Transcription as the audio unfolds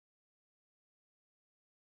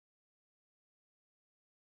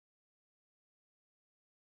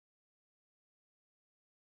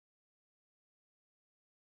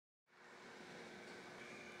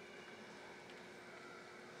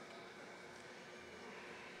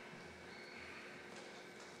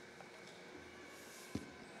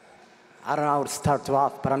I don't know how to start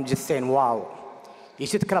off, but I'm just saying, wow. You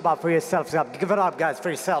should clap up for yourselves. Give it up, guys, for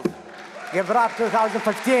yourself. Give it up,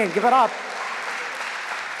 2015. Give it up.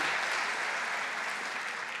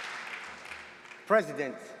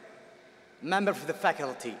 President, members of the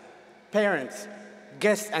faculty, parents,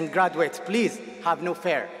 guests, and graduates, please have no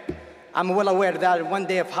fear. I'm well aware that one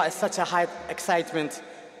day of such a high excitement,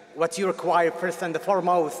 what you require first and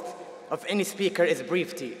foremost of any speaker is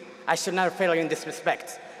briefty. I should never fail you in this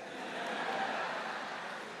respect.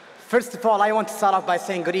 First of all, I want to start off by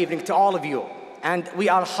saying good evening to all of you, and we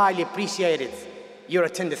are highly appreciated your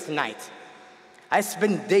attendance tonight. I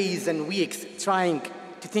spent days and weeks trying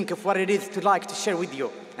to think of what it is to like to share with you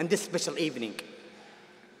on this special evening.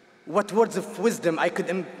 What words of wisdom I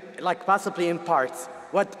could possibly impart,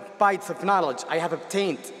 what bites of knowledge I have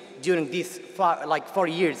obtained during these 4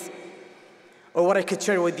 years, or what I could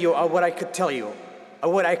share with you, or what I could tell you,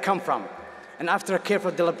 or where I come from. And after a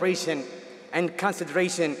careful deliberation and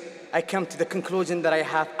consideration, I come to the conclusion that I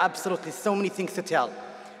have absolutely so many things to tell,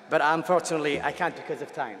 but unfortunately, I can't because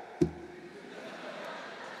of time.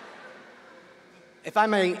 If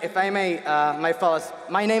I may, my fellows,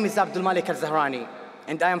 my name is Abdulmalik Alzahrani,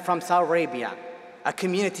 and I am from Saudi Arabia, a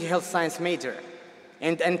community health science major,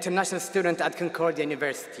 and an international student at Concordia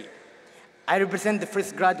University. I represent the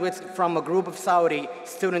first graduates from a group of Saudi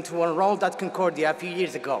students who enrolled at Concordia a few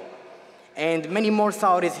years ago, and many more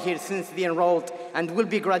Saudis here since they enrolled and will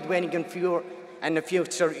be graduating in the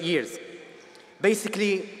future years.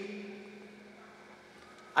 Basically,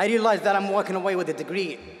 I realized that I'm walking away with a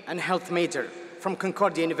degree and health major from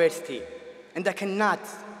Concordia University, and I cannot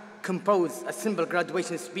compose a simple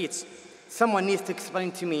graduation speech. Someone needs to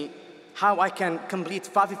explain to me how I can complete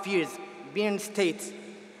 5 years being in state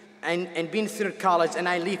and being in student college, and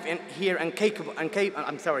I live here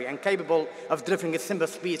incapable of delivering a simple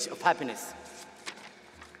speech of happiness.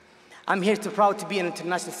 I'm here proud to be an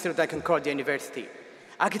international student at Concordia University.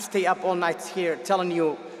 I could stay up all night here telling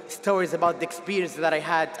you stories about the experience that I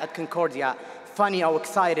had at Concordia, funny or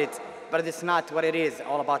excited, but it's not what it is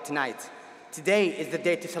all about tonight. Today is the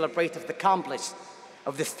day to celebrate the accomplishment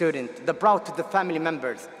of the student, the proud to the family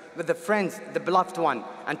members, with the friends, the beloved one,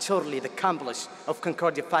 and totally the accomplished of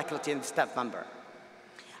Concordia faculty and staff member.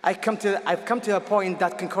 I've come to a point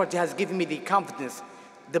that Concordia has given me the confidence,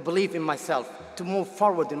 the belief in myself to move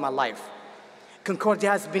forward in my life.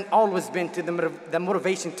 Concordia has always been to the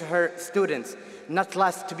motivation to her students, not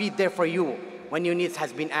less to be there for you when your needs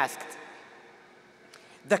has been asked.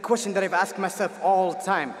 The question that I've asked myself all the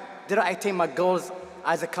time, did I attain my goals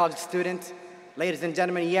as a college student? Ladies and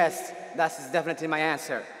gentlemen, yes, that is definitely my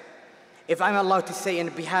answer. If I'm allowed to say on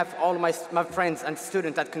behalf of all my friends and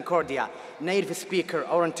students at Concordia, native speaker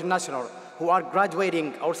or international, who are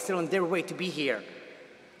graduating or still on their way to be here,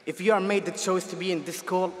 if you are made the choice to be in this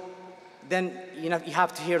school, then you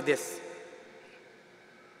have to hear this.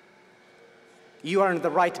 You are on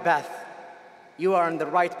the right path. You are on the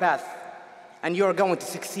right path, and you are going to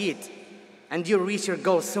succeed, and you'll reach your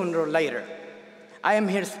goal sooner or later. I am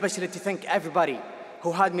here especially to thank everybody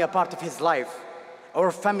who had me a part of his life, or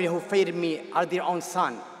a family who fated me as their own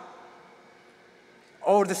son,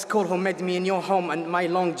 or the school who made me a new home and my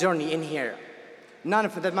long journey in here. None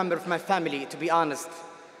of the members of my family, to be honest,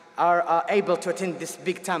 are able to attend this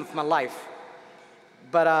big time of my life.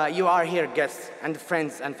 But you are here, guests and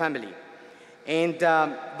friends and family. And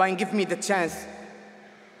by giving me the chance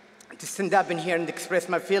to stand up in here and express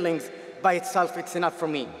my feelings, by itself, it's enough for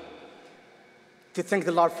me to thank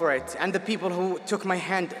the Lord for it, and the people who took my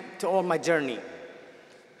hand to all my journey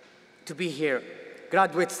to be here.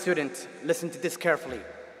 Graduate student, listen to this carefully.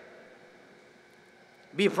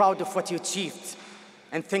 Be proud of what you achieved,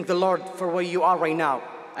 and thank the Lord for where you are right now,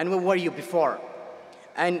 and where were you before.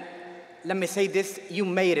 And let me say this, you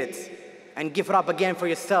made it, and give it up again for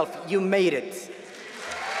yourself, you made it.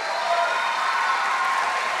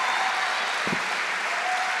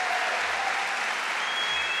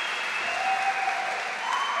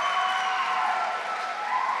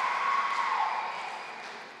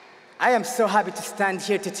 I am so happy to stand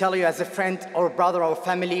here to tell you as a friend or brother or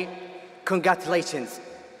family, congratulations.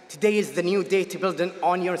 Today is the new day to build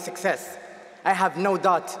on your success. I have no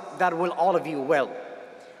doubt that all of you will.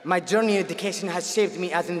 My journey in education has shaped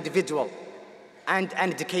me as an individual and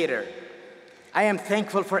an educator. I am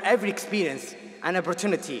thankful for every experience and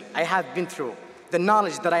opportunity I have been through. The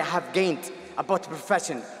knowledge that I have gained about the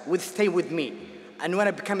profession will stay with me. And when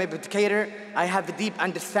I become an educator, I have a deep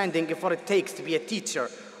understanding of what it takes to be a teacher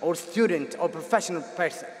or student or professional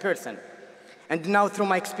person. And now through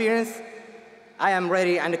my experience, I am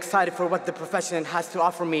ready and excited for what the profession has to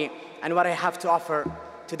offer me and what I have to offer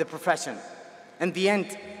to the profession. In the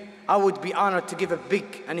end, I would be honored to give a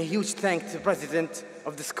big and a huge thanks to the president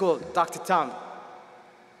of the school, Dr. Tom,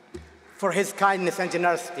 for his kindness and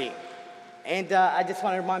generosity. And I just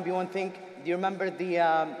want to remind you one thing. Do you remember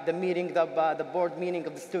the meeting, the board meeting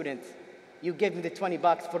of the students? You gave me the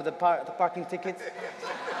 $20 for the parking tickets.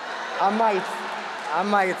 I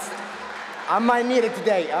might need it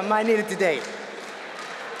today. I might need it today.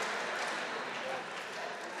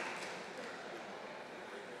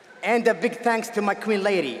 And a big thanks to my Queen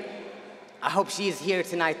Lady. I hope she is here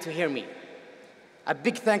tonight to hear me. A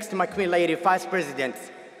big thanks to my Queen Lady, Vice President,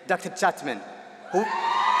 Dr. Chapman,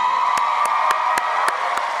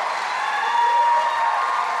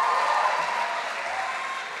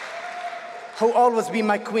 who always be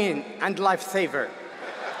my queen and lifesaver.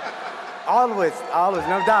 Always, always,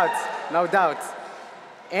 no doubt, no doubt.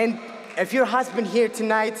 And if your husband here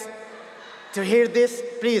tonight to hear this,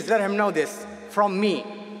 please let him know this from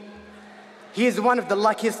me. He is one of the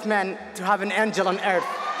luckiest men to have an angel on earth.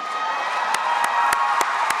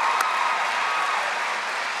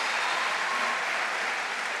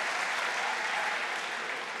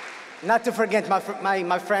 Not to forget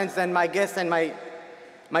my friends and my guests and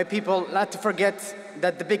my people, not to forget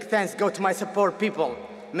that the big thanks go to my support people,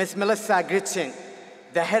 Miss Melissa Gritchen,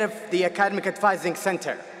 the head of the Academic Advising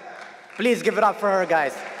Center. Please give it up for her,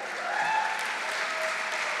 guys.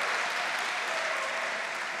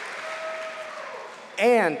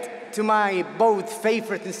 And to my both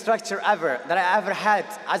favorite instructor ever that I ever had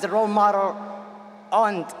as a role model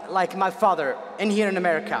and like my father in here in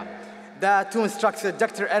America, the two instructors,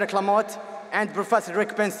 Dr. Eric Lamotte and Professor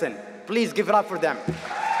Rick Benson. Please give it up for them.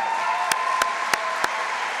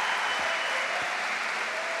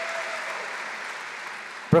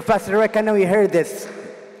 Professor Rick, I know you heard this.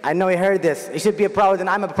 I know you heard this. You should be proud, and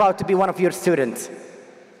I'm proud to be one of your students.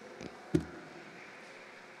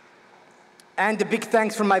 And a big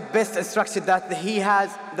thanks for my best instructor that he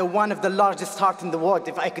has one of the largest heart in the world,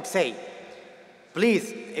 if I could say.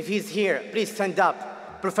 Please, if he's here, please stand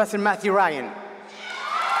up. Professor Matthew Ryan.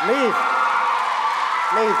 Please,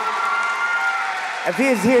 please. If he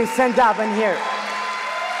is here, stand up and here.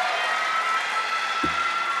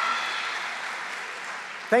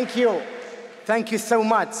 Thank you. Thank you so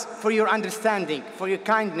much for your understanding, for your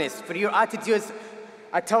kindness, for your attitudes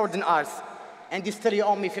toward us. And you still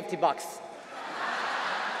owe me $50.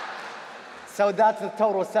 So that's a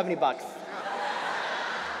total of $70.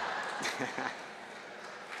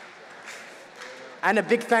 And a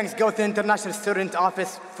big thanks go to the International Student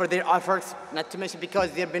Office for their efforts, not to mention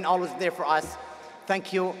because they've been always there for us.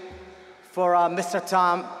 Thank you for Mr.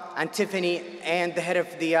 Tom and Tiffany and the head of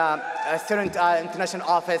the Student International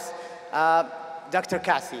Office, Dr.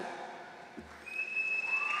 Cassie.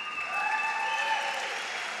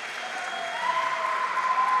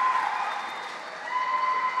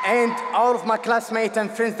 And all of my classmates and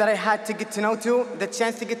friends that I had to get to know too, the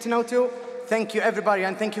chance to get to know too, thank you everybody,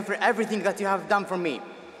 and thank you for everything that you have done for me.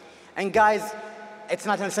 And guys, it's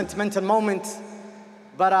not a sentimental moment,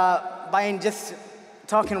 but by just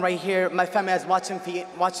talking right here, my family is watching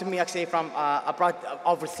me actually from abroad,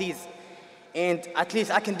 overseas. And at least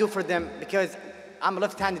I can do for them because I'm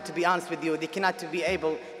left-handed, to be honest with you. They cannot be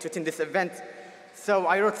able to attend this event. So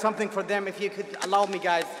I wrote something for them, if you could allow me,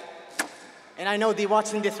 guys. And I know they're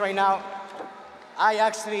watching this right now. I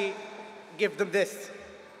actually give them this.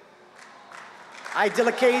 I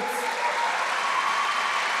dedicate.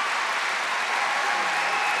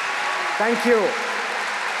 Thank you.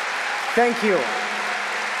 Thank you.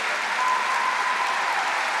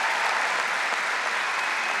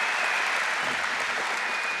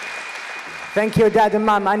 Thank you, Dad and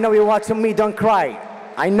Mom. I know you're watching me. Don't cry.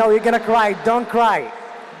 I know you're gonna cry. Don't cry.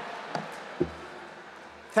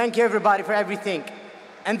 Thank you, everybody, for everything.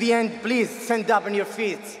 In the end, please stand up on your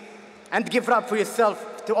feet and give it up for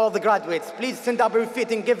yourself to all the graduates. Please stand up on your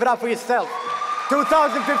feet and give it up for yourself.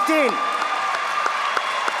 2015.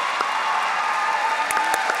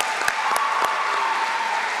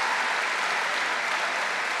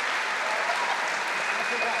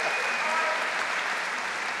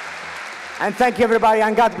 And thank you, everybody,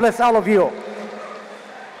 and God bless all of you.